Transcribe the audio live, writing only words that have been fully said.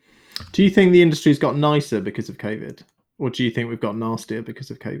Do you think the industry's got nicer because of COVID? Or do you think we've got nastier because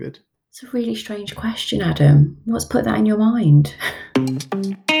of COVID? It's a really strange question, Adam. What's put that in your mind?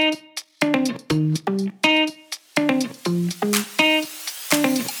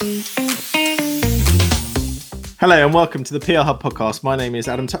 Hello and welcome to the PR Hub podcast. My name is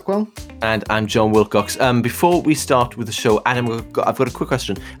Adam Tuckwell. And I'm John Wilcox. Before we start with the show, Adam, I've got a quick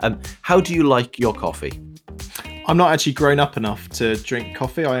question. How do you like your coffee? I'm not actually grown up enough to drink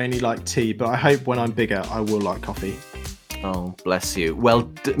coffee. I only like tea, but I hope when I'm bigger, I will like coffee. Oh, bless you. Well,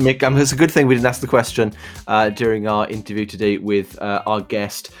 Mick, it's a good thing we didn't ask the question during our interview today with our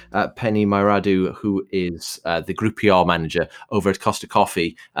guest, Penny Mairoudhiou, who is the Group PR Manager over at Costa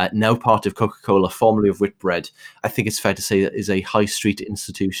Coffee, now part of Coca-Cola, formerly of Whitbread. I think it's fair to say that is a high street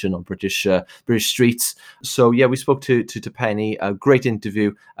institution on British streets. So, yeah, we spoke to Penny. A great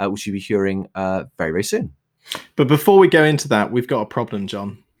interview, which you'll be hearing very, very soon. But before we go into that, we've got a problem,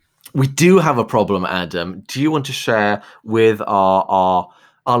 John. We do have a problem, Adam. Do you want to share with our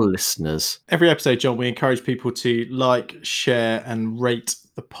listeners? Every episode, John, we encourage people to like, share, and rate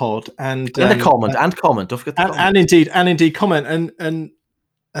the pod, and comment. Don't forget the comment. And indeed comment. And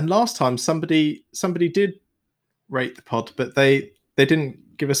last time somebody did rate the pod, but they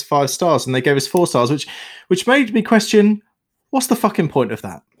didn't give us 5 stars, and they gave us 4 stars, which made me question, what's the fucking point of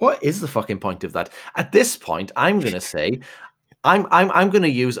that? What is the fucking point of that? At this point, I'm going to say. I'm going to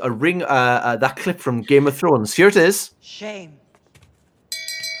use a ring that clip from Game of Thrones. Here it is. Shame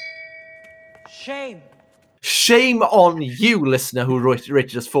on you, listener, who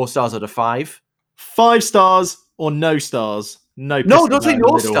rated us 4 stars out of 5. 5 stars or no stars. No, don't say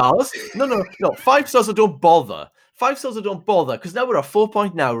no stars. No. 5 stars or don't bother. 5 stars or don't bother, because now we're at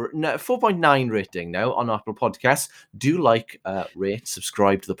 4.9 rating now on Apple Podcasts. Do like, rate,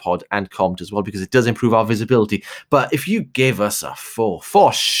 subscribe to the pod, and comment as well, because it does improve our visibility. But if you give us a 4,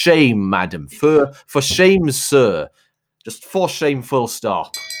 for shame, madam, for shame, sir, just for shame, full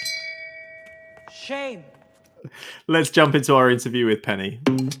stop. Shame. Let's jump into our interview with Penny.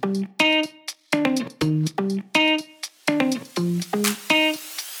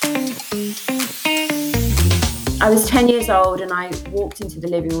 I was 10 years old and I walked into the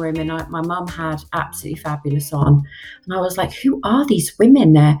living room and my mum had Absolutely Fabulous on. And I was like, who are these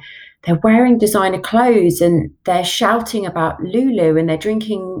women? They're wearing designer clothes and they're shouting about Lulu and they're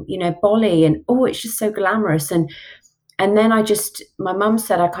drinking, Bolly, and it's just so glamorous. And then my mum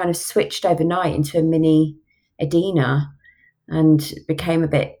said I kind of switched overnight into a mini Adina and became a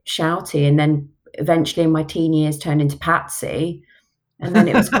bit shouty. And then eventually in my teen years turned into Patsy. And then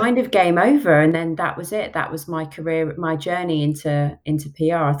it was kind of game over. And then that was it. That was my career, my journey into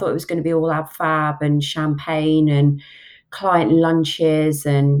PR. I thought it was going to be all ab fab and champagne and client lunches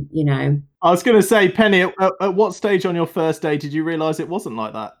and, I was going to say, Penny, at what stage on your first day did you realise it wasn't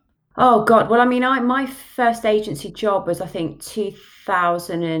like that? Oh, God. Well, I mean, my first agency job was, I think,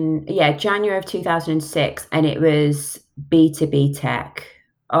 January of 2006. And it was B2B tech.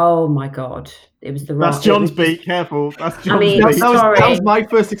 Oh, my God. It was the wrong. That's John's beat. Careful. That's John's beat. That was my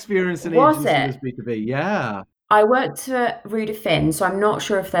first experience in was agency as B2B. Yeah. I worked at Mairoudhiou, so I'm not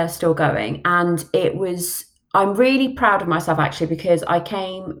sure if they're still going. And I'm really proud of myself, actually, because I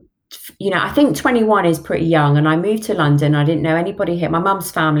came, I think 21 is pretty young. And I moved to London. I didn't know anybody here. My mum's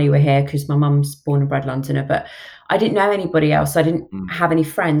family were here because my mum's born and bred Londoner, but I didn't know anybody else. I didn't have any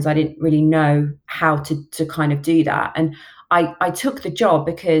friends. I didn't really know how to kind of do that. And I took the job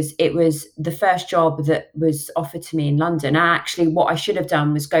because it was the first job that was offered to me in London. Actually, what I should have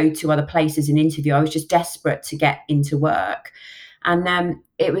done was go to other places and interview. I was just desperate to get into work. And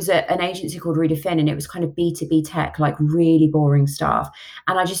it was an agency called Mairoudhiou, and it was kind of B2B tech, like really boring stuff.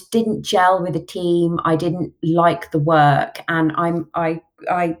 And I just didn't gel with the team. I didn't like the work. And I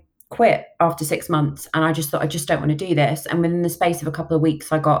quit after 6 months. And I just thought, I just don't want to do this. And within the space of a couple of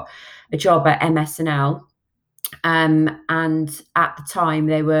weeks, I got a job at MS&L. And at the time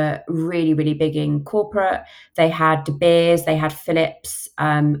they were really, really big in corporate. They had De Beers, they had Philips,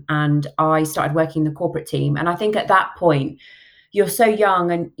 and I started working in the corporate team. And I think at that point, you're so young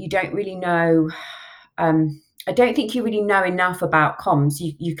and you don't really know. I don't think you really know enough about comms.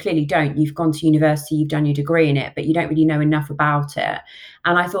 You clearly don't. You've gone to university, you've done your degree in it, but you don't really know enough about it.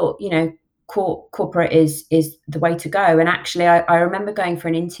 And I thought, corporate is the way to go. And actually, I remember going for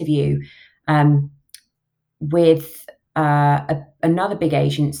an interview with another big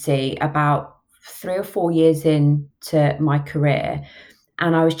agency about 3 or 4 years into my career.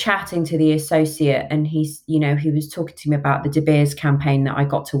 And I was chatting to the associate and he was talking to me about the De Beers campaign that I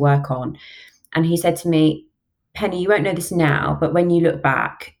got to work on. And he said to me, Penny, you won't know this now, but when you look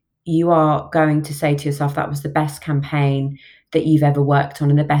back, you are going to say to yourself, that was the best campaign that you've ever worked on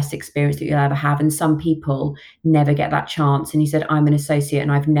and the best experience that you'll ever have. And some people never get that chance. And he said, I'm an associate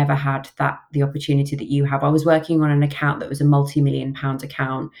and I've never had the opportunity that you have. I was working on an account that was a multi-million pound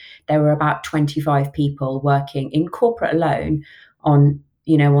account. There were about 25 people working in corporate alone on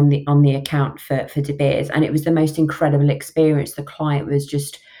the account for De Beers. And it was the most incredible experience. The client was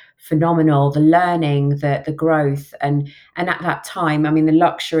just phenomenal, the learning, the growth. And at that time, I mean, the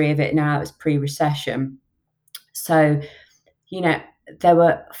luxury of it now, it was pre-recession. So, there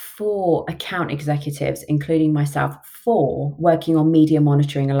were 4 account executives, including myself, 4 working on media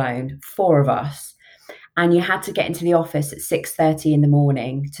monitoring alone, 4 of us. And you had to get into the office at 6:30 in the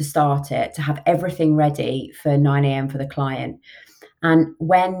morning to start it, to have everything ready for 9 a.m. for the client. And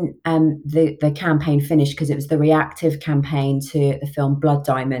when the campaign finished, because it was the reactive campaign to the film Blood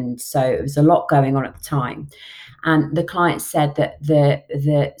Diamond, so it was a lot going on at the time. And the client said that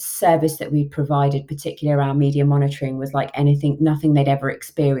the service that we provided, particularly around media monitoring, was like nothing they'd ever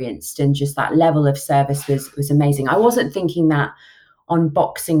experienced. And just that level of service was amazing. I wasn't thinking that on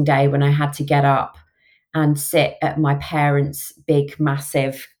Boxing Day when I had to get up and sit at my parents' big,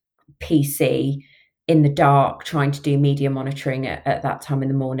 massive PC in the dark trying to do media monitoring at that time in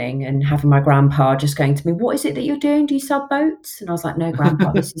the morning, and having my grandpa just going to me, what is it that you're doing? Do you sell boats? And I was like, no,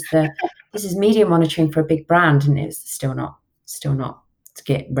 grandpa, this is media monitoring for a big brand. And it's still not to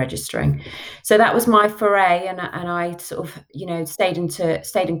get registering. So that was my foray. And I sort of,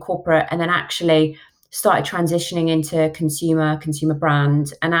 stayed in corporate, and then actually started transitioning into consumer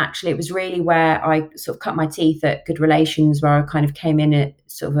brand. And actually it was really where I sort of cut my teeth at Good Relations, where I kind of came in at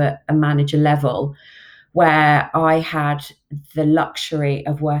sort of a manager level, where I had the luxury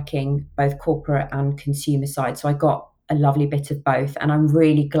of working both corporate and consumer side. So I got a lovely bit of both, and I'm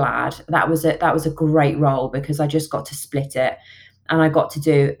really glad. That was a great role, because I just got to split it, and I got to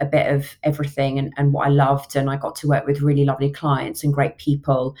do a bit of everything and what I loved, and I got to work with really lovely clients and great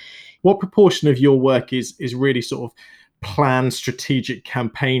people. What proportion of your work is really sort of planned strategic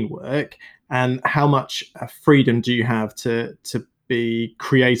campaign work, and how much freedom do you have to be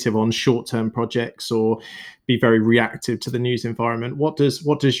creative on short-term projects or be very reactive to the news environment? What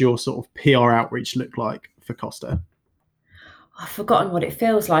does your sort of PR outreach look like for Costa? I've forgotten what it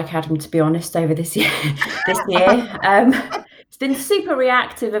feels like, Adam, to be honest, over this year. It's been super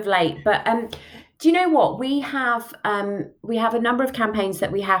reactive of late, but do you know what? We have a number of campaigns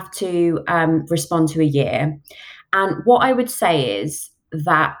that we have to respond to a year. And what I would say is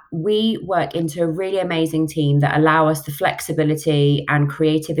that we work into a really amazing team that allow us the flexibility and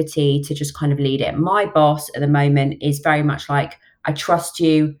creativity to just kind of lead it. My boss at the moment is very much like, I trust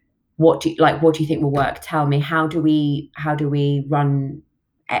you. What do you think will work? Tell me, how do we run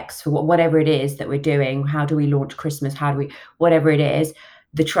X for whatever it is that we're doing? How do we launch Christmas? Whatever it is,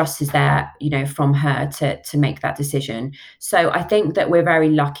 the trust is there, from her to make that decision. So I think that we're very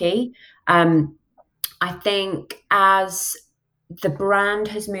lucky. I think as the brand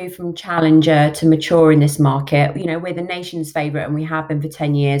has moved from challenger to mature in this market, we're the nation's favorite, and we have been for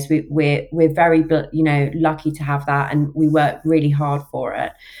 10 years. We're very, lucky to have that, and we work really hard for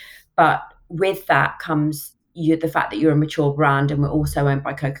it. But with that comes the fact that you're a mature brand, and we're also owned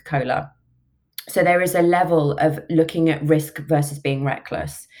by Coca-Cola. So there is a level of looking at risk versus being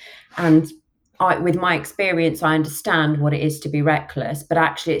reckless. And with my experience, I understand what it is to be reckless, but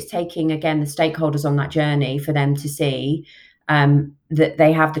actually it's taking, again, the stakeholders on that journey for them to see that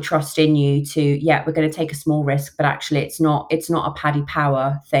they have the trust in you to, we're going to take a small risk, but actually it's not a Paddy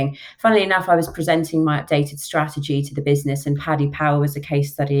Power thing. Funnily enough, I was presenting my updated strategy to the business, and Paddy Power was a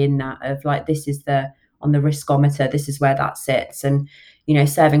case study in that, of like, this is on the riskometer, this is where that sits. And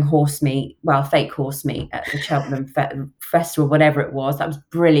serving fake horse meat at the Cheltenham Festival, whatever it was, that was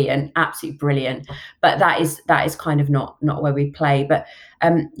brilliant, absolutely brilliant. But that is kind of not where we play. But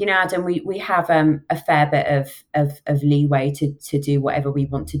Adam, we have a fair bit of leeway to do whatever we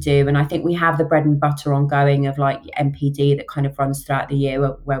want to do, and I think we have the bread and butter ongoing of like MPD that kind of runs throughout the year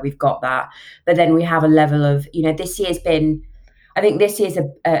where we've got that. But then we have a level of this year's been. I think this year's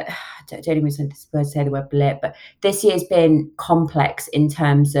I don't even say the word blip, but this year's been complex in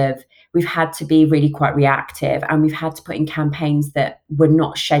terms of we've had to be really quite reactive, and we've had to put in campaigns that were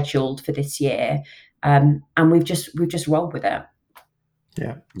not scheduled for this year, and we've just rolled with it.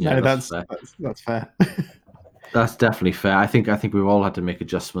 Yeah, no, that's fair. That's definitely fair. I think we've all had to make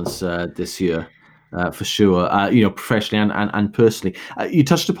adjustments this year. For sure, professionally and personally. You've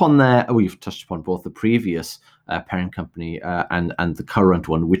touched upon both the previous parent company and the current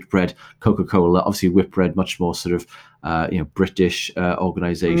one, Whitbread, Coca-Cola. Obviously, Whitbread, much more sort of British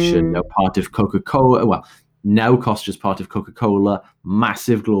organisation, part of Coca-Cola. Well, Now Costa's part of Coca-Cola,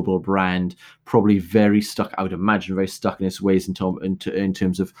 massive global brand, probably very stuck, I would imagine, very stuck in its ways in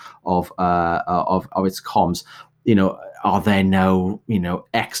terms of its comms. Are there now,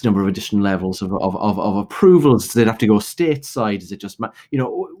 X number of additional levels of approvals? Does it have to go stateside? Is it just,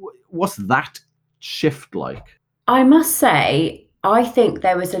 what's that shift like? I must say, I think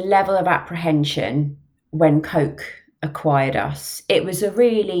there was a level of apprehension when Coke acquired us. It was a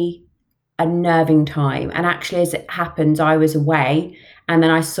really unnerving time. And actually, as it happened, I was away, and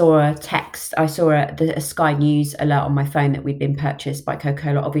then I saw a text. I saw a Sky News alert on my phone that we'd been purchased by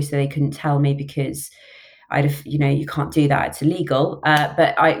Coca-Cola. Obviously, they couldn't tell me because you can't do that. It's illegal.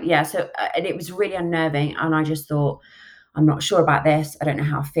 And it was really unnerving. And I just thought, I'm not sure about this. I don't know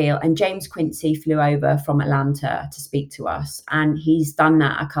how I feel. And James Quincy flew over from Atlanta to speak to us, and he's done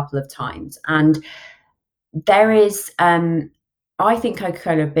that a couple of times. And there is, I think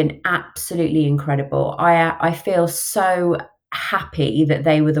Coca-Cola have been absolutely incredible. I feel so happy that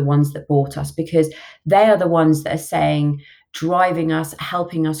they were the ones that bought us, because they are the ones that are driving us,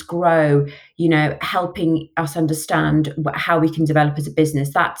 helping us grow, helping us understand how we can develop as a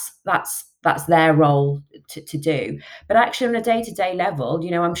business. That's their role to do. But actually, on a day-to-day level,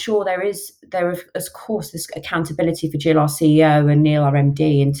 I'm sure there is, of course, this accountability for Jill, our CEO, and Neil, our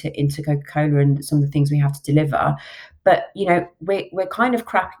MD, into Coca-Cola and some of the things we have to deliver. But we're kind of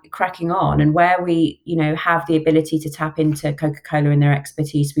cracking on, and where we have the ability to tap into Coca-Cola and their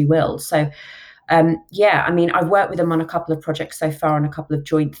expertise, we will. So I've worked with them on a couple of projects so far, on a couple of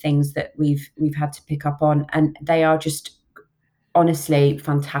joint things that we've had to pick up on, and they are just honestly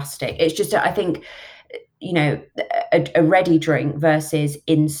fantastic. It's just, I think, a ready drink versus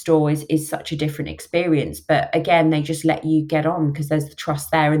in store is such a different experience. But again, they just let you get on because there's the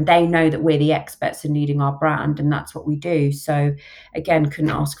trust there, and they know that we're the experts in leading our brand, and that's what we do. So again,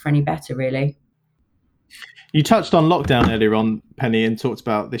 couldn't ask for any better, really. You touched on lockdown earlier on, Penny, and talked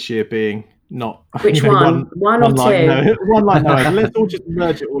about this year being not which one or two. One like no. Let's all just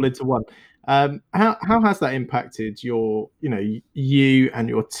merge it all into one. How has that impacted you and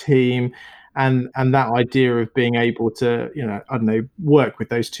your team, and that idea of being able to work with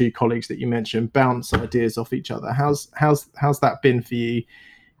those two colleagues that you mentioned, bounce ideas off each other? How's that been for you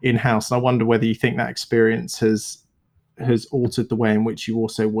in house? And I wonder whether you think that experience has altered the way in which you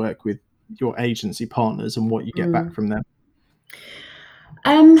also work with your agency partners and what you get back from them.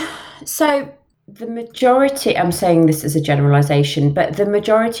 So the majority, I'm saying this as a generalization, but the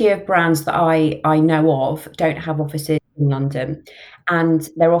majority of brands that I know of don't have offices in London, and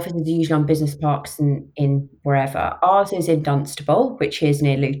their offices are usually on business parks in wherever. Ours is in Dunstable, which is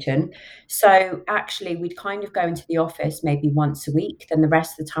near Luton. So actually, we'd kind of go into the office maybe once a week. Then the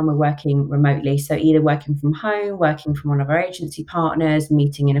rest of the time we're working remotely. So either working from home, working from one of our agency partners,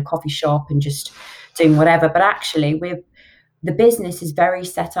 meeting in a coffee shop, and just doing whatever. But actually, the business is very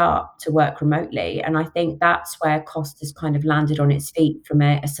set up to work remotely. And I think that's where Costa's kind of landed on its feet from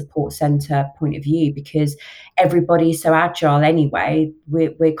a support center point of view, because everybody's so agile anyway.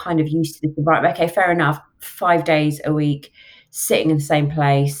 We're kind of used to this, right? Okay, fair enough. 5 days a week, sitting in the same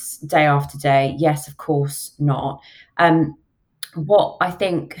place, day after day. Yes, of course not. What I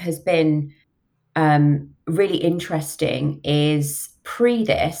think has been really interesting is, pre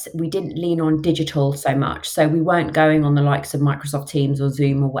this, we didn't lean on digital so much. So we weren't going on the likes of Microsoft Teams or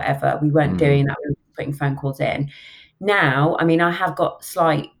Zoom or whatever. We weren't doing that. We were putting phone calls in. Now, I mean, I have got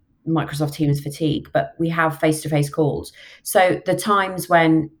slight Microsoft Teams fatigue, but we have face-to-face calls. So the times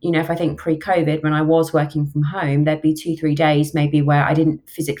when, if I think pre-COVID, when I was working from home, there'd be 2-3 days maybe where I didn't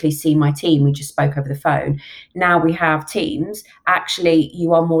physically see my team. We just spoke over the phone. Now we have Teams. Actually,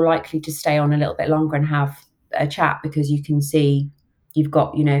 you are more likely to stay on a little bit longer and have a chat, because you can see you've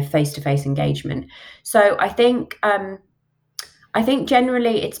got face-to-face engagement. So I think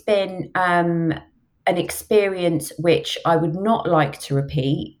generally it's been an experience which I would not like to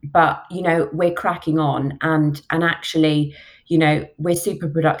repeat, but we're cracking on, and actually we're super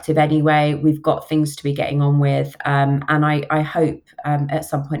productive anyway. We've got things to be getting on with, and I hope at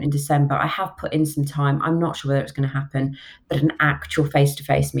some point in December, I have put in some time, I'm not sure whether it's going to happen, but an actual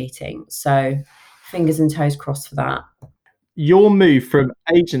face-to-face meeting. So fingers and toes crossed for that. Your move from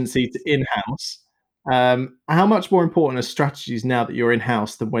agency to in-house, how much more important are strategies now that you're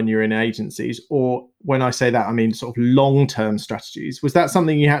in-house than when you're in agencies? Or when I say that, I mean sort of long-term strategies. Was that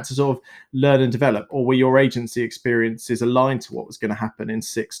something you had to sort of learn and develop, or were your agency experiences aligned to what was going to happen in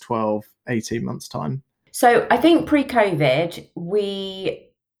 6, 12, 18 months' time? So I think pre-COVID,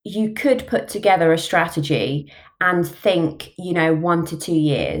 you could put together a strategy and think, 1 to 2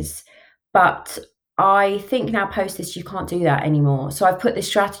 years. But I think now post this, you can't do that anymore. So I've put this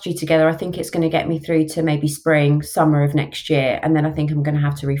strategy together. I think it's going to get me through to maybe spring, summer of next year. And then I think I'm going to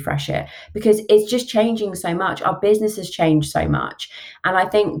have to refresh it because it's just changing so much. Our business has changed so much. And I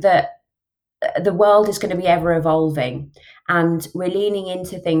think that the world is going to be ever evolving. And we're leaning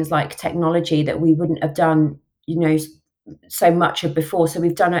into things like technology that we wouldn't have done, so much of before. So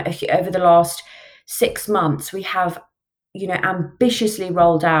we've done it over the last 6 months. We have ambitiously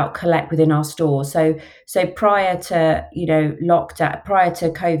rolled out collect within our stores. So prior to lockdown, prior to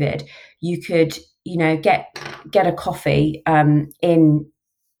COVID, you could get a coffee in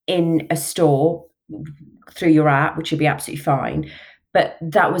a store through your app, which would be absolutely fine. But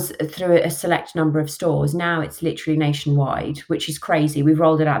that was through a select number of stores. Now it's literally nationwide, which is crazy. We've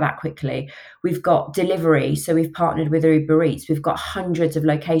rolled it out that quickly. We've got delivery, so we've partnered with Uber Eats. We've got hundreds of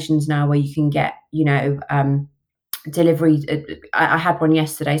locations now where you can get delivery. I had one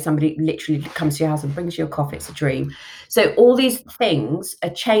yesterday. Somebody literally comes to your house and brings you a coffee. It's a dream. So all these things are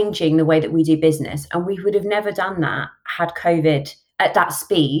changing the way that we do business, and we would have never done that had COVID at that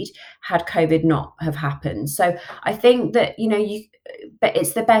speed, had COVID not have happened. So I think that but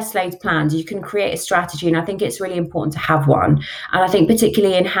it's the best laid plans. You can create a strategy, and I think it's really important to have one. And I think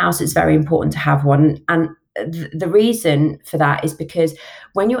particularly in house, it's very important to have one. And the reason for that is because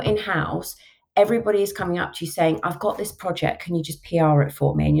when you're in house, everybody is coming up to you saying, I've got this project, can you just PR it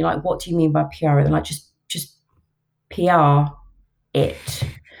for me? And you're like, what do you mean by PR? And they're like, just PR it.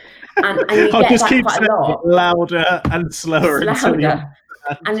 And you I'll get just that keep quite a lot. louder and slower.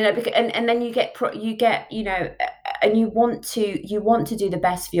 And then you get and you want to do the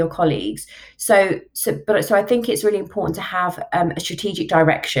best for your colleagues. So I think it's really important to have a strategic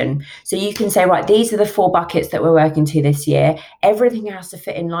direction. So you can say, right, these are the 4 buckets that we're working to this year. Everything has to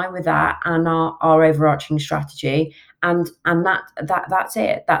fit in line with that and our overarching strategy. And that's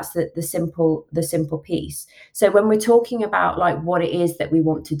it. That's the simple piece. So when we're talking about like what it is that we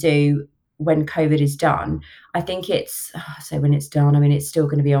want to do when COVID is done, I think when it's done, I mean, it's still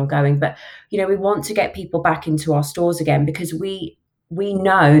going to be ongoing, but we want to get people back into our stores again because we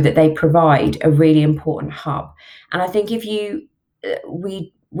know that they provide a really important hub. And I think if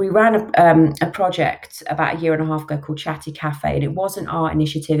we ran a project about a year and a half ago called Chatty Cafe, and it wasn't our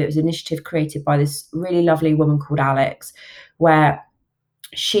initiative. It was an initiative created by this really lovely woman called Alex, where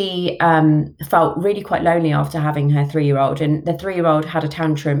she felt really quite lonely after having her 3-year-old, and the 3-year-old had a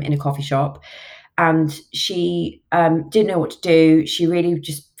tantrum in a coffee shop, and she didn't know what to do. She really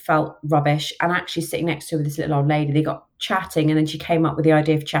just felt rubbish. And actually sitting next to her with this little old lady, they got chatting, and then she came up with the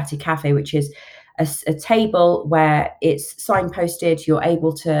idea of Chatty Cafe, which is a table where it's signposted. You're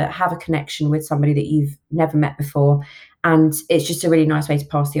able to have a connection with somebody that you've never met before, and it's just a really nice way to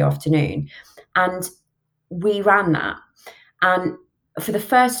pass the afternoon. And we ran that, and for the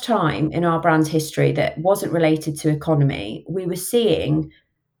first time in our brand's history that wasn't related to economy, we were seeing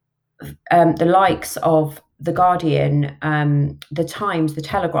the likes of The Guardian, The Times, The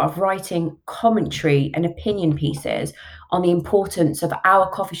Telegraph writing commentary and opinion pieces on the importance of our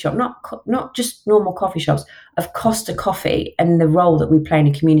coffee shop, not just normal coffee shops, of Costa Coffee and the role that we play in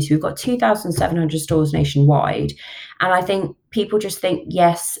a community. We've got 2,700 stores nationwide. And I think people just think,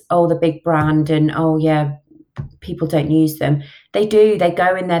 yes, the big brand, and people don't use them. They do. They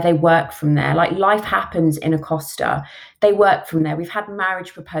go in there. They work from there. Like life happens in a Costa. They work from there. We've had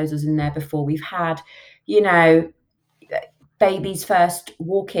marriage proposals in there before. We've had, babies first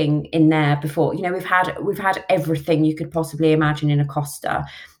walking in there before. We've had everything you could possibly imagine in a Costa.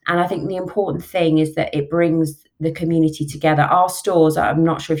 And I think the important thing is that it brings the community together. Our stores, I'm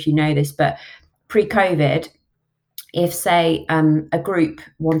not sure if you know this, but pre-COVID, if say a group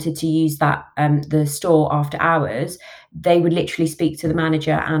wanted to use that the store after hours, they would literally speak to the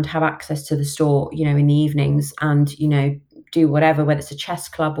manager and have access to the store, in the evenings, and do whatever, whether it's a chess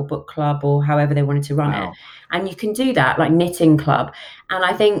club or book club or however they wanted to run it. And you can do that, like knitting club. And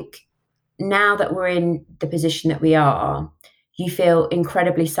I think now that we're in the position that we are, you feel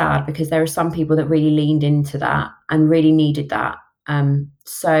incredibly sad because there are some people that really leaned into that and really needed that.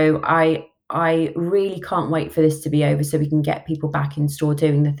 So I really can't wait for this to be over so we can get people back in store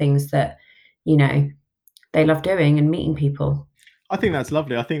doing the things that, they love doing and meeting people. I think that's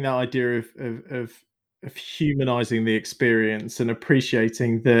lovely. I think that idea of humanizing the experience and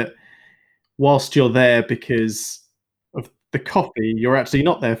appreciating that whilst you're there because of the coffee, you're actually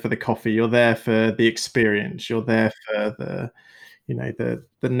not there for the coffee. You're there for the experience. You're there for the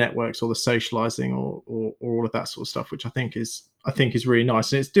networks or the socializing or all of that sort of stuff, which I think is really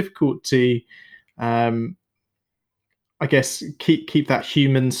nice. And it's difficult to I guess keep that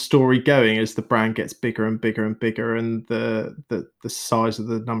human story going as the brand gets bigger and bigger and bigger, and the size of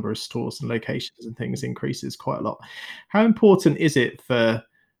the number of stores and locations and things increases quite a lot. How important is it for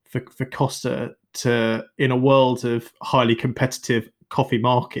Costa to, in a world of highly competitive coffee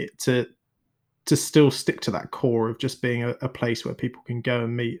market, to still stick to that core of just being a place where people can go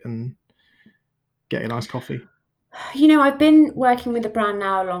and meet and get a nice coffee? I've been working with the brand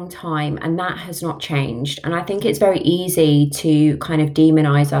now a long time, and that has not changed. And I think it's very easy to kind of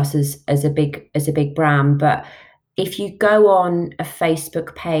demonize us as a big brand. But if you go on a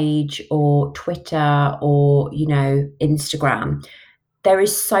Facebook page or Twitter or, Instagram, there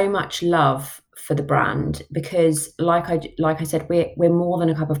is so much love for the brand because like I said, we're more than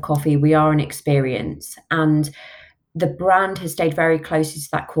a cup of coffee. We are an experience. And the brand has stayed very close to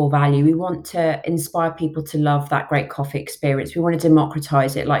that core value. We want to inspire people to love that great coffee experience. We want to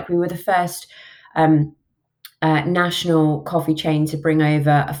democratize it. Like, we were the first national coffee chain to bring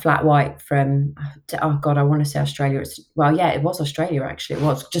over a flat white from, I want to say Australia. It was Australia, actually. It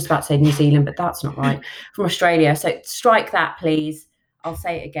was just about to say New Zealand, but that's not right. From Australia. So strike that, please. I'll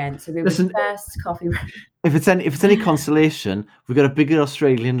say it again. So we were the first coffee. If it's any consolation, we've got a bigger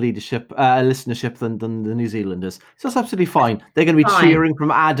Australian listenership than the New Zealanders. So that's absolutely fine. They're going to be cheering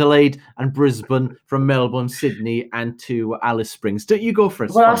from Adelaide and Brisbane, from Melbourne, Sydney, and to Alice Springs. Don't you go for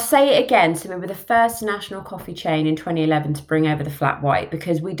it? Well, I'll say it again. So we were the first national coffee chain in 2011 to bring over the flat white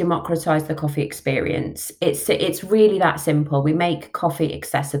because we democratise the coffee experience. It's really that simple. We make coffee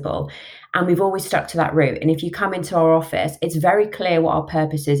accessible. And we've always stuck to that route. And if you come into our office, it's very clear what our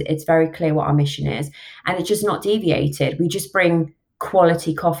purpose is. It's very clear what our mission is. And it's just not deviated. We just bring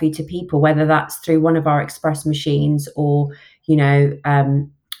quality coffee to people, whether that's through one of our express machines or, in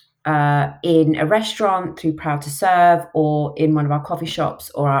a restaurant through Proud to Serve, or in one of our coffee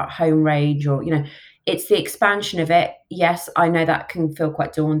shops or our home range, or, it's the expansion of it. Yes, I know that can feel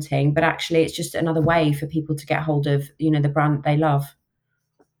quite daunting, but actually it's just another way for people to get hold of, the brand that they love.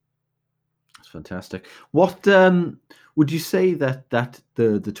 Fantastic. What would you say that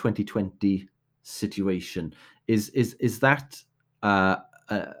the 2020 situation is that a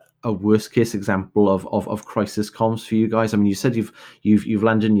worst case example of crisis comms for you guys? I mean, you said you've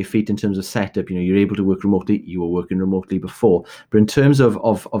landed on your feet in terms of setup. You're able to work remotely. You were working remotely before, but in terms of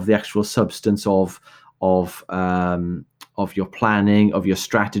the actual substance of your planning, of your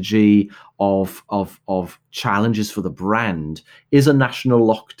strategy, of challenges for the brand, is a national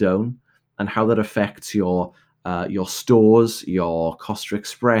lockdown and how that affects your stores, your Costa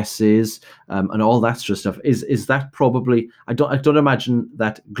Expresses, and all that sort of stuff. Is that probably? I don't imagine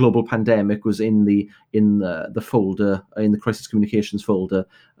that global pandemic was in the folder, in the crisis communications folder,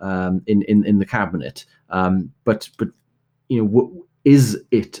 in the cabinet. But is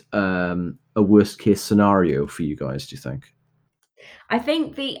it a worst case scenario for you guys? Do you think? I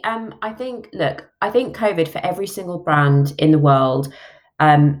think COVID for every single brand in the world,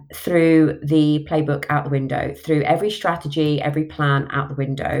 threw the playbook out the window, through every strategy, every plan out the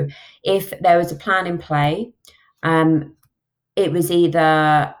window. If there was a plan in play, it was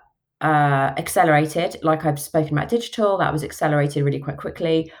either accelerated, like I've spoken about digital, that was accelerated really quite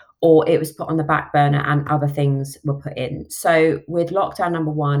quickly, or it was put on the back burner and other things were put in. So with lockdown number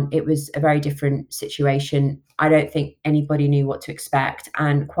one, it was a very different situation. I don't think anybody knew what to expect,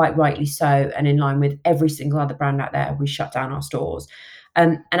 and quite rightly so. And in line with every single other brand out there, we shut down our stores.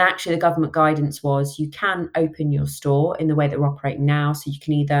 And actually the government guidance was you can open your store in the way that we're operating now. So you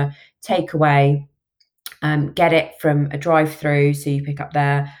can either take away, get it from a drive-through, so you pick up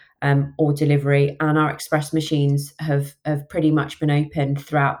there, or delivery. And our express machines have pretty much been open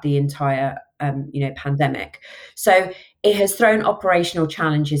throughout the entire pandemic. So it has thrown operational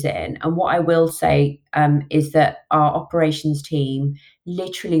challenges in. And what I will say is that our operations team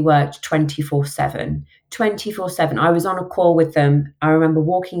literally worked 24/7. 24/7. I was on a call with them. I remember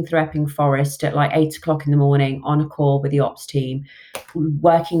walking through Epping Forest at like 8 o'clock in the morning on a call with the ops team,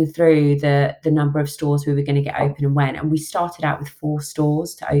 working through the number of stores we were going to get open and when. And we started out with 4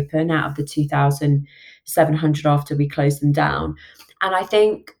 stores to open out of the 2,700 after we closed them down. And I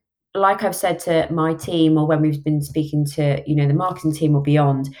think, like I've said to my team, or when we've been speaking to, the marketing team or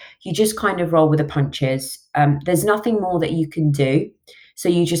beyond, you just kind of roll with the punches. There's nothing more that you can do. So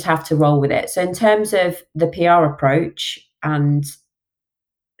you just have to roll with it. So in terms of the PR approach and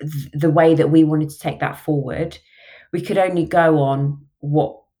the way that we wanted to take that forward, we could only go on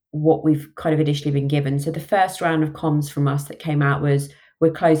what we've kind of initially been given. So the first round of comms from us that came out was,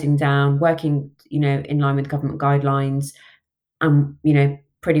 we're closing down, working, in line with government guidelines.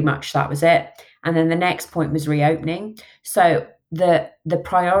 Pretty much that was it. And then the next point was reopening. So the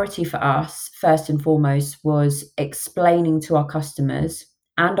priority for us, first and foremost, was explaining to our customers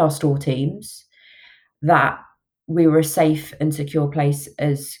and our store teams that we were a safe and secure place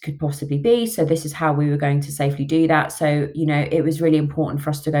as could possibly be. So this is how we were going to safely do that. So, it was really important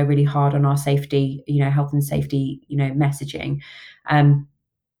for us to go really hard on our safety, health and safety, messaging.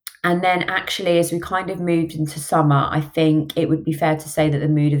 And then actually, as we kind of moved into summer, I think it would be fair to say that the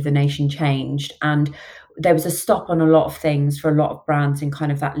mood of the nation changed. And there was a stop on a lot of things for a lot of brands in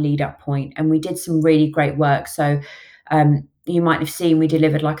kind of that lead up point. And we did some really great work. So you might have seen we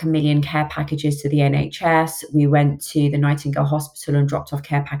delivered like 1 million care packages to the NHS. We went to the Nightingale Hospital and dropped off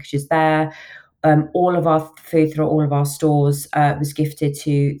care packages there. All of our food through all of our stores was gifted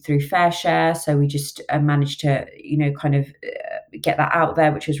through FareShare. So we just managed to, kind of get that out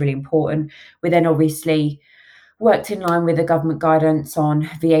there, which was really important. We then obviously worked in line with the government guidance on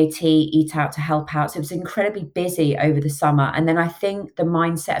VAT, Eat Out to help out. So it was incredibly busy over the summer. And then I think the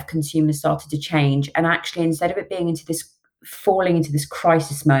mindset of consumers started to change. And actually, instead of it being falling into this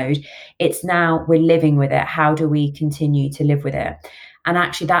crisis mode, it's now we're living with it. How do we continue to live with it? And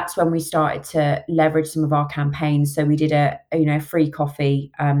actually, that's when we started to leverage some of our campaigns. So we did a free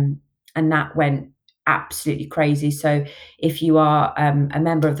coffee, and that went absolutely crazy. So if you are a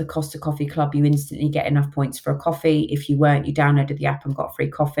member of the Costa Coffee Club, you instantly get enough points for a coffee. If you weren't, you downloaded the app and got free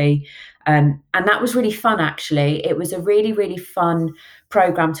coffee. And that was really fun, actually. It was a really, really fun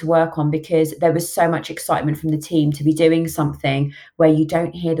program to work on because there was so much excitement from the team to be doing something where you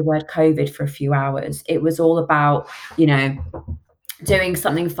don't hear the word COVID for a few hours. It was all about, doing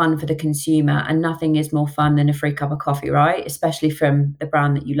something fun for the consumer, and nothing is more fun than a free cup of coffee, right? Especially from the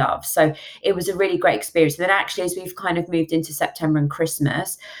brand that you love. So it was a really great experience. And then actually, as we've kind of moved into September and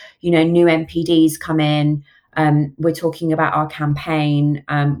Christmas, new MPDs come in. We're talking about our campaign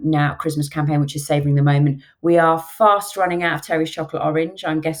now, Christmas campaign, which is Savouring the Moment. We are fast running out of Terry's chocolate orange.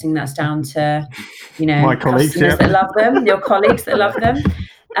 I'm guessing that's down to, my colleagues that love them, your colleagues that love them.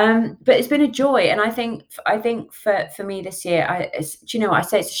 But it's been a joy, and I think for me this year, I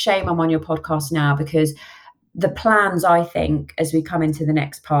say it's a shame I'm on your podcast now, because the plans, I think, as we come into the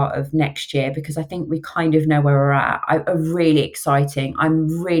next part of next year, because I think we kind of know where we're at, are really exciting.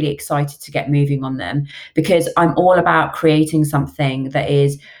 I'm really excited to get moving on them, because I'm all about creating something that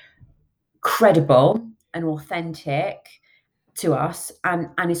is credible and authentic to us and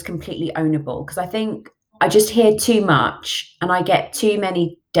is completely ownable. Because I think I just hear too much and I get too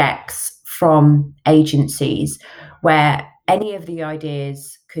many decks from agencies where any of the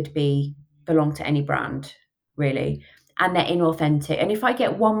ideas could belong to any brand, really, and they're inauthentic. And if I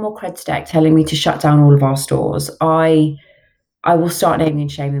get one more creds deck telling me to shut down all of our stores, I will start naming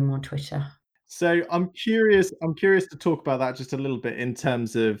and shaming them on Twitter. So I'm curious to talk about that just a little bit in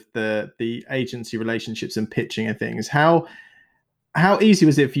terms of the agency relationships and pitching and things. How easy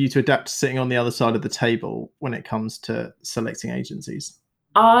was it for you to adapt to sitting on the other side of the table when it comes to selecting agencies?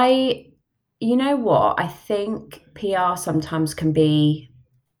 You know what? I think PR sometimes can be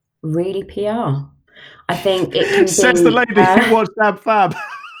really PR. I think it can Says the lady who watched Ab Fab.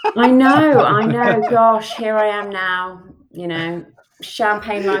 I know. Gosh, here I am now,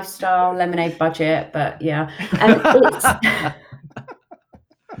 champagne lifestyle, lemonade budget, but yeah. It's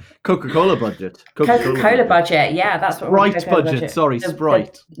Coca-Cola budget. Coca-Cola budget, yeah, that's what Sprite budget. Sorry,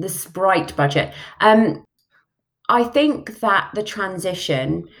 Sprite. The Sprite budget. I think that the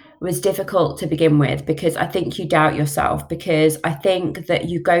transition was difficult to begin with, because I think you doubt yourself, because I think that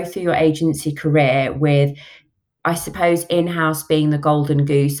you go through your agency career with, I suppose, in-house being the golden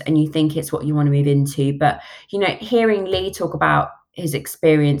goose, and you think it's what you want to move into. But, hearing Lee talk about his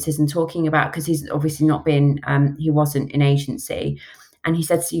experiences and talking about, because he's obviously not been, he wasn't in agency. And he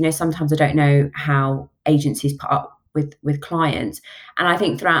said, sometimes I don't know how agencies put up with clients. And I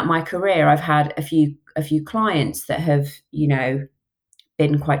think throughout my career, I've had a few clients that have,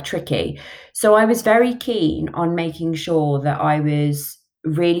 been quite tricky. So I was very keen on making sure that I was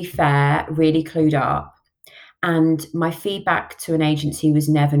really fair, really clued up. And my feedback to an agency was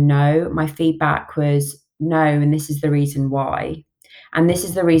never no. My feedback was no, and this is the reason why. And this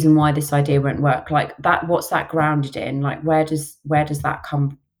is the reason why this idea won't work. Like that, what's that grounded in? Like where does that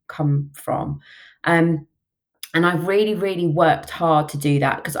come from? And I've really, really worked hard to do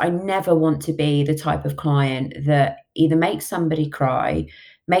that, because I never want to be the type of client that either makes somebody cry,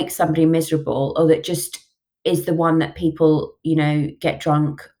 makes somebody miserable, or that just is the one that people, get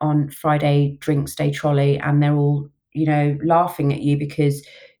drunk on Friday drinks day trolley and they're all, laughing at you because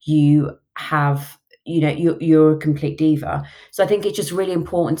you have, you're a complete diva. So I think it's just really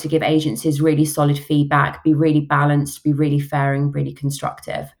important to give agencies really solid feedback, be really balanced, be really fair and really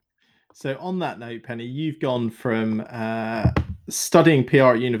constructive. So on that note, Penny, you've gone from studying PR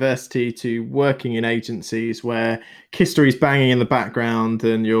at university to working in agencies where history's banging in the background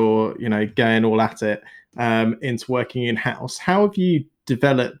and you're, going all at it, into working in-house. How have you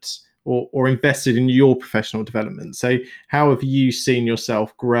developed or invested in your professional development? So how have you seen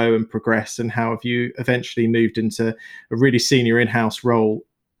yourself grow and progress, and how have you eventually moved into a really senior in-house role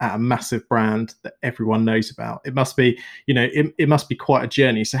at a massive brand that everyone knows about? It must be, it must be quite a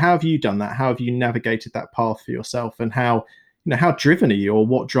journey. So how have you done that? How have you navigated that path for yourself, and how driven are you, or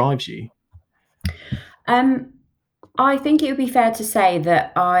what drives you? I think it would be fair to say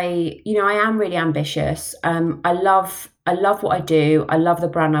that I am really ambitious. I love what I do. I love the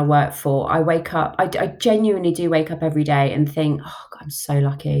brand I work for. I wake up, I genuinely do wake up every day and think, oh God, I'm so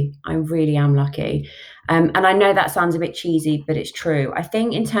lucky. I really am lucky. And I know that sounds a bit cheesy, but it's true. I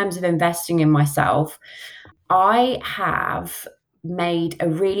think in terms of investing in myself, I have made a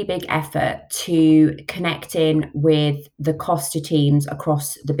really big effort to connect in with the Costa teams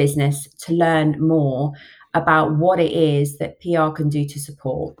across the business to learn more about what it is that PR can do to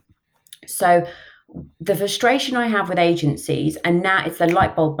support. So the frustration I have with agencies, and now it's the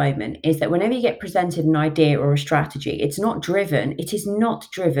light bulb moment, is that whenever you get presented an idea or a strategy, it is not driven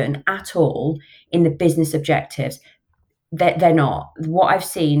at all in the business objectives. They're not. What I've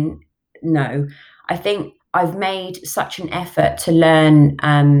seen, no. I think I've made such an effort to learn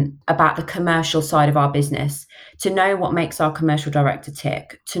about the commercial side of our business, to know what makes our commercial director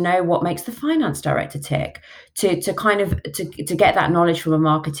tick, to know what makes the finance director tick, to get that knowledge from a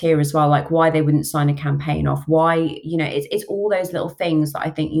marketeer as well, like why they wouldn't sign a campaign off, why, it's all those little things that I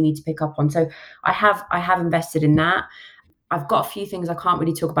think you need to pick up on. So I have invested in that. I've got a few things I can't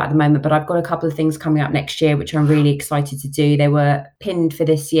really talk about at the moment, but I've got a couple of things coming up next year, which I'm really excited to do. They were pinned for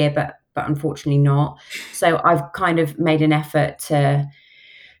this year, but unfortunately not. So I've kind of made an effort to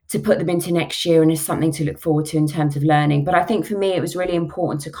put them into next year, and it's something to look forward to in terms of learning. But I think for me, it was really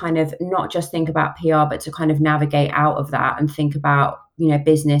important to kind of not just think about PR, but to kind of navigate out of that and think about,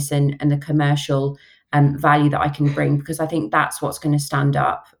 business and the commercial value that I can bring, because I think that's what's going to stand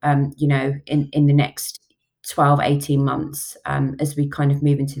up, in the next 12, 18 months as we kind of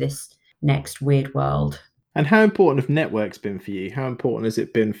move into this next weird world. And how important have networks been for you? How important has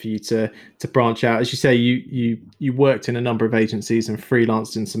it been for you to branch out? As you say, you worked in a number of agencies and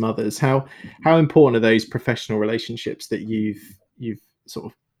freelanced in some others. How important are those professional relationships that you've sort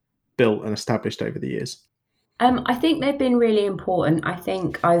of built and established over the years? I think they've been really important. I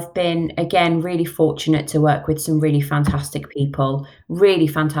think I've been, again, really fortunate to work with some really fantastic people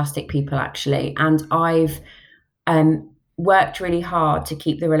actually. And I've worked really hard to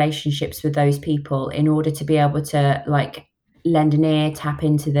keep the relationships with those people in order to be able to lend an ear, tap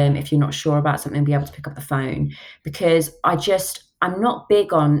into them. If you're not sure about something, be able to pick up the phone, because I'm not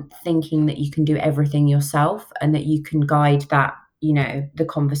big on thinking that you can do everything yourself and that you can guide that, the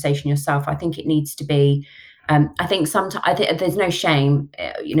conversation yourself. I think it needs to be, I think there's no shame,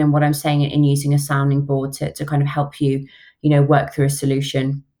 in what I'm saying, in using a sounding board to kind of help you, work through a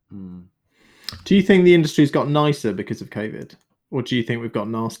solution. Do you think the industry's got nicer because of COVID, or do you think we've got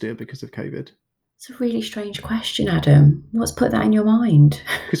nastier because of COVID? It's a really strange question, Adam. What's put that in your mind?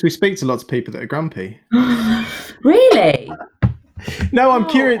 Because we speak to lots of people that are grumpy. Really? No, I'm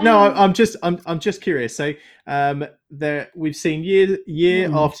curious. No, I'm just curious. So, we've seen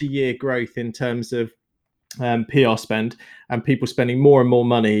year after year growth in terms of PR spend, and people spending more and more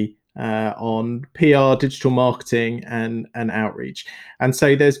money on PR, digital marketing, and outreach. And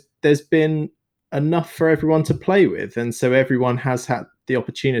so there's been enough for everyone to play with, and so everyone has had the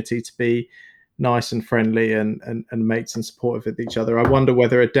opportunity to be nice and friendly and mates and supportive with each other. I wonder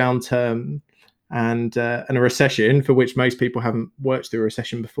whether a downturn and a recession, for which most people haven't worked through a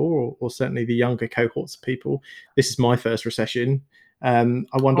recession before, or certainly the younger cohorts of people. This is my first recession. I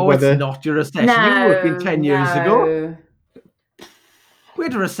wonder whether it's not your recession. You were working 10 years ago. We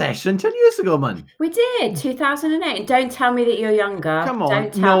had a recession 10 years ago, man. We did, 2008. And don't tell me that you're younger. Come on.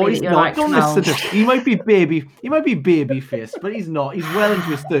 Don't tell me he's that you're not. Don't 12. listen to him. He might be baby faced, but he's not. He's well into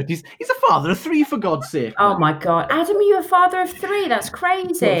his 30s. He's a father of 3, for God's sake. Oh my God. Adam, are you a father of 3? That's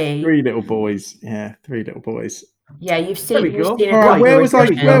crazy. 3 little boys. Yeah, 3 little boys. Yeah, you've seen it. Right, where was I?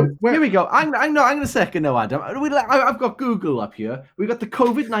 Here we go. I'm going to second now, Adam. I've got Google up here. We've got the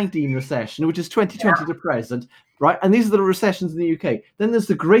COVID-19 recession, which is 2020 to present, right? And these are the recessions in the UK. Then there's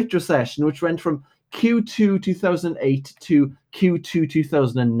the Great Recession, which went from Q2 2008 to Q2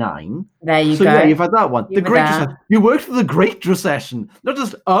 2009. There you go. So yeah, you've had that one. The Great Recession. You worked for the Great Recession, not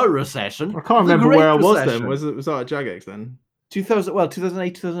just a recession. I can't remember where I was then. Was that at Jagex then?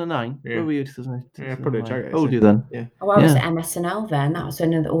 2008, 2009. Yeah. Where were you? 2008, Yeah, probably a joke. How old are you then? Yeah. Oh, I was at MSNL then. That was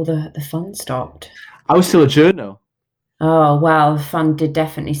when all the fun stopped. I was still a journo. Oh, well, the fun did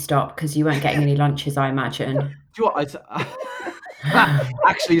definitely stop because you weren't getting any lunches, I imagine. Do you know what?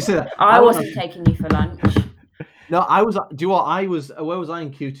 Actually, you said that. I wasn't taking you for lunch. No, I was. Do you know what? Where was I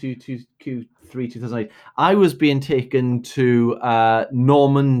in Q2 to Q3 2008? I was being taken to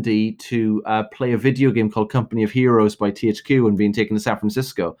Normandy to play a video game called Company of Heroes by THQ and being taken to San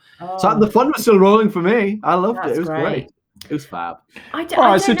Francisco. Oh, So the fun was still rolling for me. I loved it. It was great. It was fab. I don't, All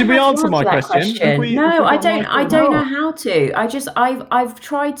right, I don't so know did we how to answer my that question? No, I don't. I don't know how to. I've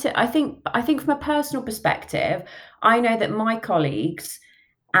tried to. I think from a personal perspective, I know that my colleagues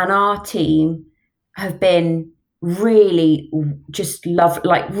and our team have been really just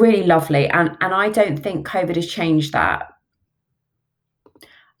really lovely, and I don't think COVID has changed that.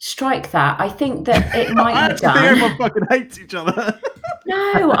 Strike that. I think that it might have done. I think everyone fucking hates each other.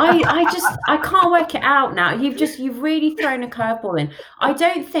 No, I can't work it out now. You've really thrown a curveball in. I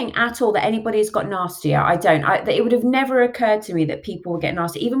don't think at all that anybody has got nastier. I don't. It would have never occurred to me that people would get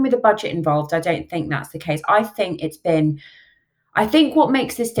nasty, even with a budget involved. I don't think that's the case. I think what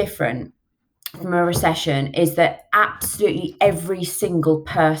makes this different from a recession is that absolutely every single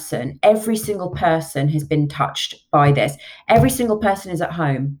person has been touched by this. Every single person is at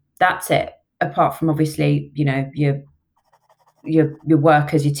home. That's it. Apart from obviously, your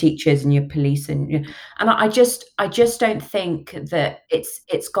workers, your teachers, and your police, and I just don't think that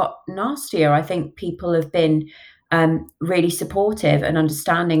it's got nastier. I think people have been really supportive and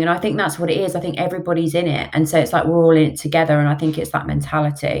understanding, and I think that's what it is. I think everybody's in it, and so it's like we're all in it together, and I think it's that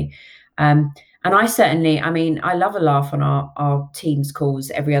mentality. And I certainly, I love a laugh on our Teams calls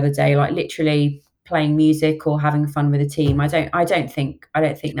every other day, like literally playing music or having fun with a team. I don't think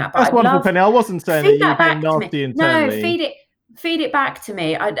that. But That's wonderful, Penny. I wasn't saying that you were being nasty internally. No, feed it back to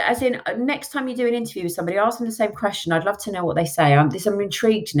me. As in, next time you do an interview with somebody, ask them the same question. I'd love to know what they say. I'm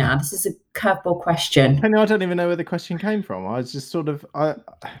intrigued now. This is a curveball question. Penny, I don't even know where the question came from. I was just sort of... It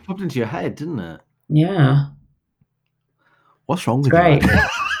popped into your head, didn't it? Yeah. What's wrong with you?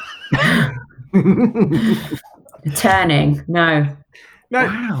 Turning. No.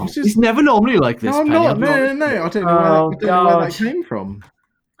 Wow. He's never normally like this. No, I'm not. No. I don't know where that came from.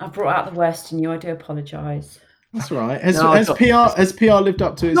 I brought out the worst in you. I do apologise. That's right. Has PR lived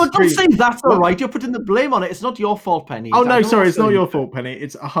up to its don't say that's all right. You're putting the blame on it. It's not your fault, Penny. Oh, no, sorry. It's not your fault, Penny.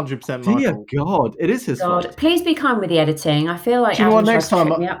 It's 100% my fault. Dear God. It is his fault. Please be kind with the editing. I feel like Adam tried to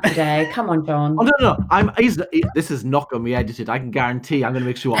trip me up today. Come on, Jon. Oh, no. This is not going to be edited. I can guarantee I'm going to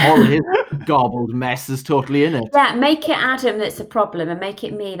make sure all of his garbled mess is totally in it. Yeah, make it Adam that's a problem and make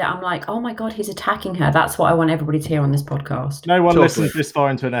it me that I'm like, oh my God, he's attacking her. That's what I want everybody to hear on this podcast. No one listens this far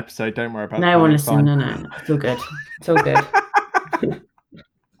into an episode. Don't worry about it. No one listens. No. It's all good. It's all good.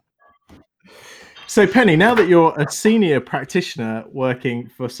 So, Penny, now that you're a senior practitioner working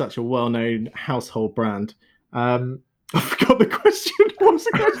for such a well-known household brand, I forgot the question. What was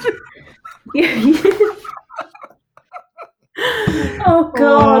the question? Oh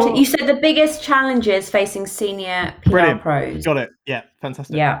God! You said the biggest challenges facing senior PR pros. Got it. Yeah,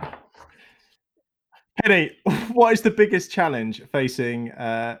 fantastic. Yeah. Penny, what is the biggest challenge facing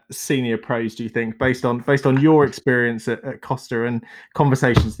senior pros, do you think, based on your experience at Costa and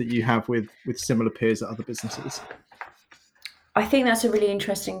conversations that you have with similar peers at other businesses? I think that's a really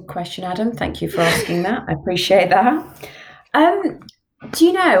interesting question, Adam. Thank you for asking that. I appreciate that. Do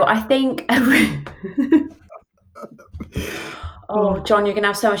you know, I think... Oh, Jon, you're going to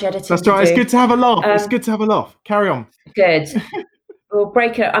have so much editing. That's right. It's good to have a laugh. It's good to have a laugh. Carry on. Good. We'll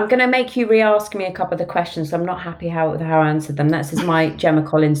break it. I'm going to make you re-ask me a couple of the questions. So I'm not happy how I answered them. That's just my Gemma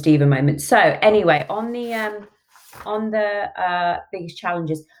Collins diva moment. So anyway, on the biggest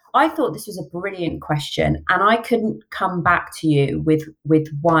challenges, I thought this was a brilliant question, and I couldn't come back to you with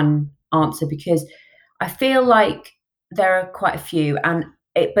one answer because I feel like there are quite a few,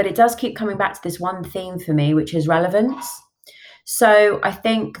 but it does keep coming back to this one theme for me, which is relevance. So I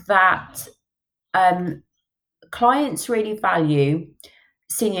think that clients really value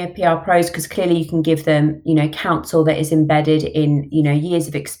senior PR pros because clearly you can give them, counsel that is embedded in, years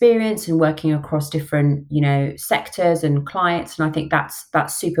of experience and working across different, sectors and clients. And I think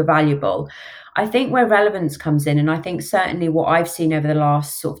that's super valuable. I think where relevance comes in, and I think certainly what I've seen over the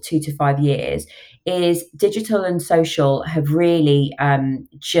last sort of 2 to 5 years is digital and social have really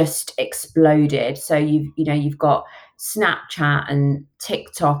just exploded. So you've got Snapchat and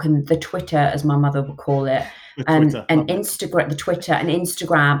TikTok and the Twitter, as my mother would call it, and Instagram, the Twitter and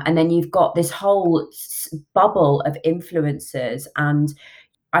Instagram, and then you've got this whole bubble of influencers, and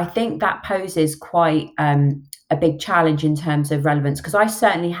I think that poses quite a a big challenge in terms of relevance, because I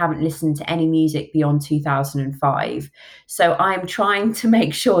certainly haven't listened to any music beyond 2005. So I'm trying to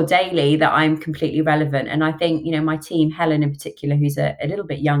make sure daily that I'm completely relevant. And I think, my team, Helen in particular, who's a little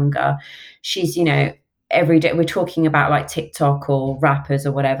bit younger, she's, every day we're talking about like TikTok or rappers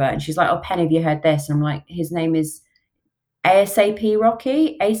or whatever. And she's like, oh, Penny, have you heard this? And I'm like, his name is ASAP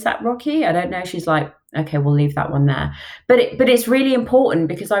Rocky, ASAP Rocky. I don't know. She's like, okay, we'll leave that one there. But it's really important,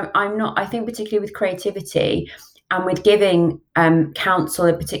 because I'm not, I think particularly with creativity and with giving counsel,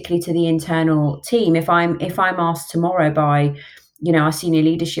 and particularly to the internal team, if I'm asked tomorrow by, our senior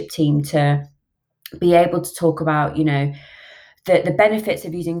leadership team to be able to talk about, the benefits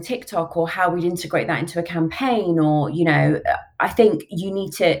of using TikTok, or how we'd integrate that into a campaign, or I think you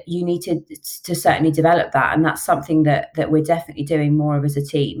need to certainly develop that, and that's something that we're definitely doing more of as a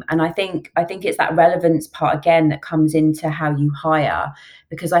team. And I think it's that relevance part again that comes into how you hire,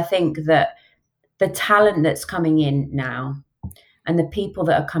 because I think that the talent that's coming in now and the people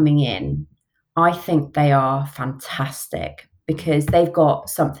that are coming in, I think they are fantastic, because they've got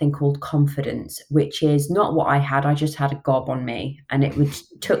something called confidence, which is not what I had. I just had a gob on me, and it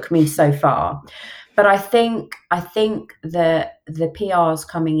took me so far. But I think the PRs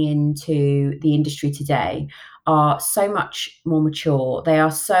coming into the industry today are so much more mature. They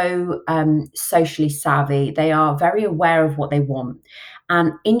are so socially savvy. They are very aware of what they want.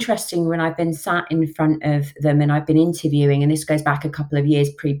 And interesting, when I've been sat in front of them and I've been interviewing, and this goes back a couple of years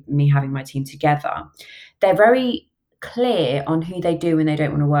pre me having my team together, they're very clear on who they do and they don't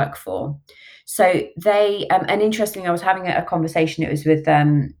want to work for. So they, and interestingly, I was having a conversation, it was with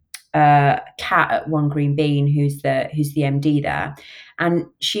Kat at One Green Bean, who's the MD there. And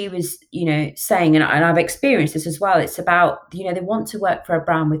she was, saying, and I've experienced this as well, it's about, they want to work for a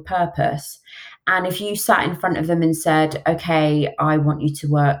brand with purpose. And if you sat in front of them and said, okay, I want you to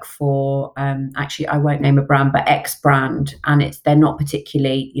work for, actually, I won't name a brand, but X brand, and they're not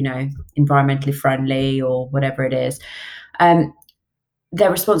particularly, environmentally friendly or whatever it is,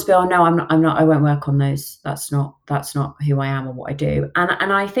 their response will be, oh no, I'm not, I won't work on those. That's not who I am or what I do.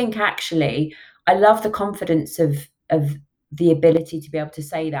 And I think actually, I love the confidence of the ability to be able to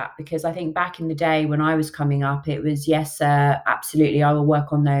say that, because I think back in the day when I was coming up, it was, yes, sir, absolutely, I will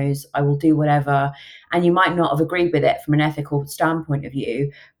work on those, I will do whatever. And you might not have agreed with it from an ethical standpoint of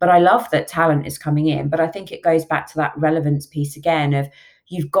view, but I love that talent is coming in. But I think it goes back to that relevance piece again of,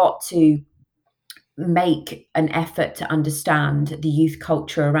 you've got to make an effort to understand the youth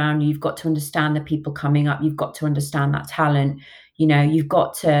culture around you. You've got to understand the people coming up. You've got to understand that talent. You've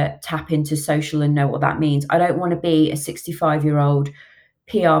got to tap into social and know what that means. I don't want to be a 65-year-old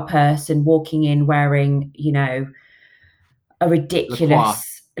PR person walking in wearing, a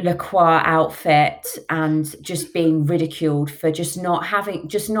ridiculous LaCroix outfit and just being ridiculed for just not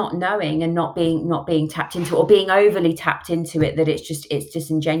knowing and not being tapped into it, or being overly tapped into it, that it's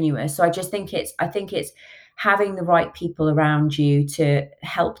disingenuous. So I think it's having the right people around you to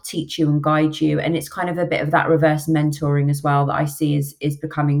help teach you and guide you. And it's kind of a bit of that reverse mentoring as well that I see is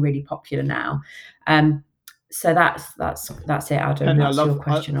becoming really popular now. So that's it, Adam. Penny, that's your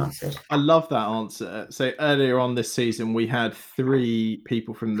question answered. I love that answer. So earlier on this season, we had 3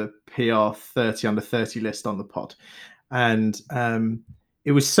 people from the PR 30 under 30 list on the pod, and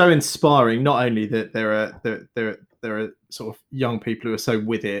it was so inspiring. Not only that there are sort of young people who are so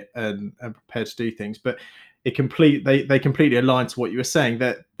with it and prepared to do things, but they completely align to what you were saying.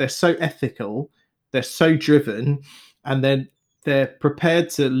 That they're so ethical, they're so driven, and then they're prepared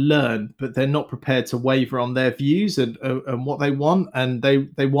to learn, but they're not prepared to waver on their views and what they want, and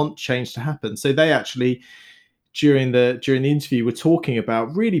they want change to happen. So they actually, during the interview, were talking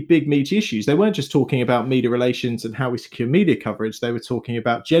about really big meaty issues. They weren't just talking about media relations and how we secure media coverage. They were talking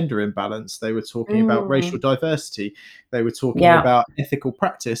about gender imbalance. They were talking about racial diversity. They were talking about ethical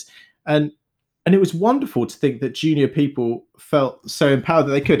practice. And it was wonderful to think that junior people felt so empowered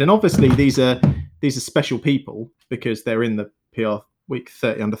that they could. And obviously these are special people because they're in the PR week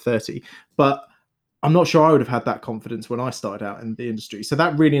 30 under 30. But I'm not sure I would have had that confidence when I started out in the industry. So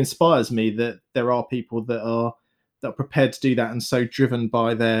that really inspires me that there are people that are prepared to do that and so driven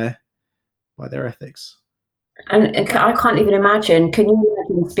by their ethics. And I can't even imagine. Can you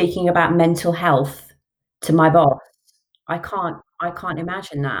imagine speaking about mental health to my boss? I can't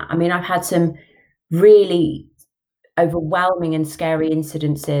imagine that. I mean, I've had some really overwhelming and scary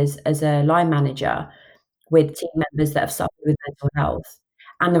incidences as a line manager with team members that have suffered with mental health.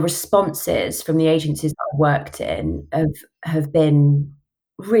 And the responses from the agencies that I've worked in have been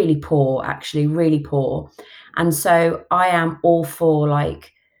really poor, actually, really poor. And so I am all for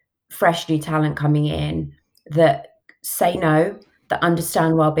like fresh new talent coming in that say no, that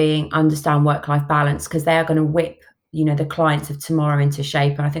understand well-being, understand work-life balance, because they are going to whip, the clients of tomorrow into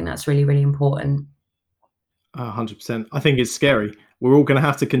shape. And I think that's really, really important. 100%. I think it's scary. We're all going to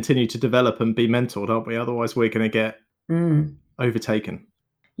have to continue to develop and be mentored, aren't we? Otherwise, we're going to get overtaken.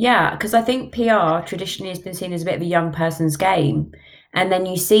 Yeah, because I think PR traditionally has been seen as a bit of a young person's game. And then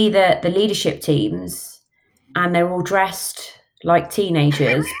you see the leadership teams, and they're all dressed like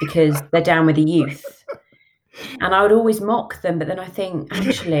teenagers because they're down with the youth. And I would always mock them, but then I think,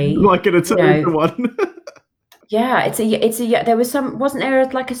 actually, like going to turn into one. Yeah, there was wasn't there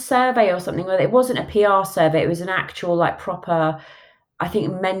like a survey or something? Where it wasn't a PR survey, it was an actual like proper, I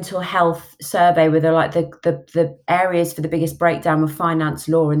think, mental health survey where they're like the areas for the biggest breakdown were finance,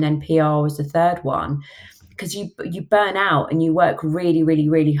 law, and then PR was the third one. Because you burn out and you work really, really,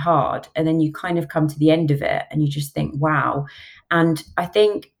 really hard, and then you kind of come to the end of it and you just think, wow. And I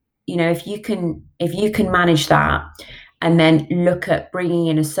think, if you can manage that, and then look at bringing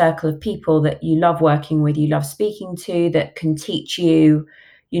in a circle of people that you love working with, you love speaking to, that can teach you,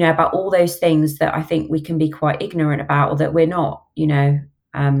 about all those things that I think we can be quite ignorant about, or that we're not,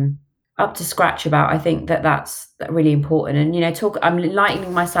 up to scratch about. I think that's really important. And, I'm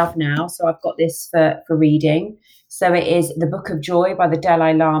enlightening myself now. So I've got this for reading. So it is The Book of Joy by the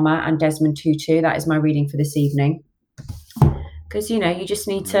Dalai Lama and Desmond Tutu. That is my reading for this evening. Because, you just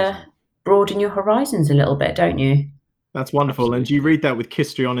need to broaden your horizons a little bit, don't you? That's wonderful. Absolutely. And do you read that with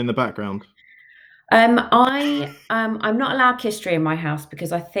Kistry on in the background? I'm not allowed Kistry in my house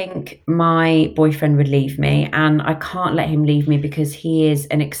because I think my boyfriend would leave me, and I can't let him leave me because he is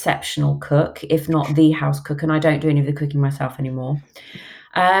an exceptional cook, if not the house cook, and I don't do any of the cooking myself anymore.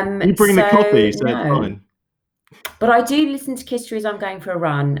 You bring the coffee, so it's fine. But I do listen to Kistry as I'm going for a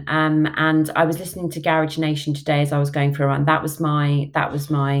run, and I was listening to Garage Nation today as I was going for a run. That was my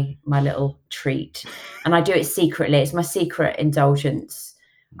little treat, and I do it secretly. It's my secret indulgence.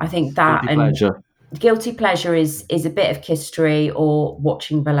 I think that guilty pleasure is a bit of Kistry or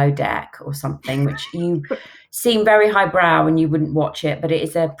watching Below Deck or something, which you seem very highbrow and you wouldn't watch it, but it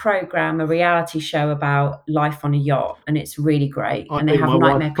is a reality show about life on a yacht, and it's really great. And they have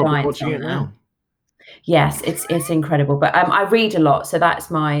nightmare clients on there. Yes, it's incredible. But I read a lot, so that's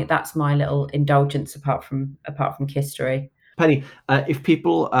my little indulgence apart from Kistry. Penny, if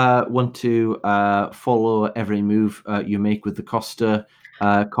people want to follow every move you make with the Costa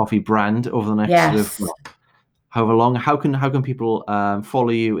Coffee brand over the next sort of, however long, how can people follow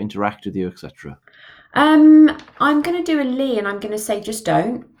you, interact with you, etc.? I'm going to do a Lee, and I'm going to say just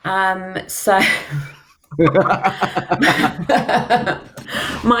don't.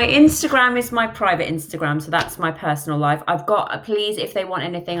 My Instagram is my private Instagram, so that's my personal life. I've got, please, if they want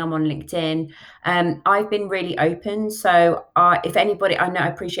anything, I'm on LinkedIn. I've been really open, so if anybody, I know I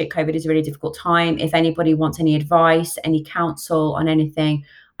appreciate COVID is a really difficult time. If anybody wants any advice, any counsel on anything,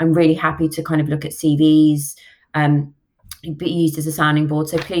 I'm really happy to kind of look at CVs, be used as a sounding board.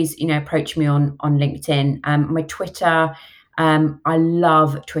 So please, approach me on LinkedIn. My Twitter. I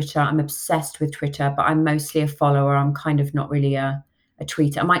love Twitter. I'm obsessed with Twitter, but I'm mostly a follower. I'm kind of not really a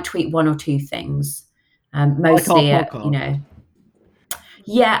tweeter. I might tweet one or two things. Mostly,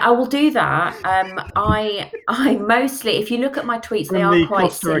 yeah, I will do that. I mostly, if you look at my tweets, they are quite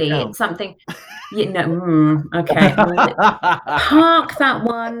Costa silly. Account. It's something, okay. Park that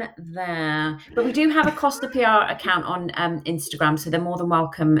one there. But we do have a Costa PR account on Instagram, so they're more than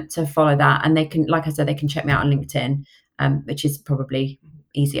welcome to follow that. And they can, like I said, they can check me out on LinkedIn. Which is probably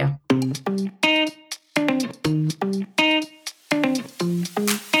easier.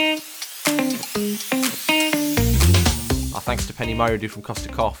 Thanks to Penny Mairoudhiou from Costa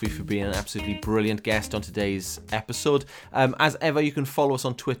Coffee for being an absolutely brilliant guest on today's episode. As ever, you can follow us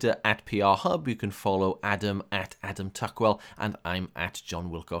on Twitter at PR Hub. You can follow Adam at Adam Tuckwell, and I'm at John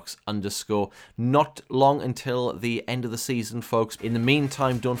Wilcox _. Not long until the end of the season, folks. In the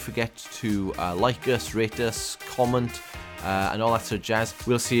meantime, don't forget to like us, rate us, comment, and all that sort of jazz.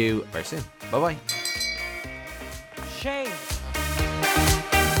 We'll see you very soon. Bye-bye. Shame.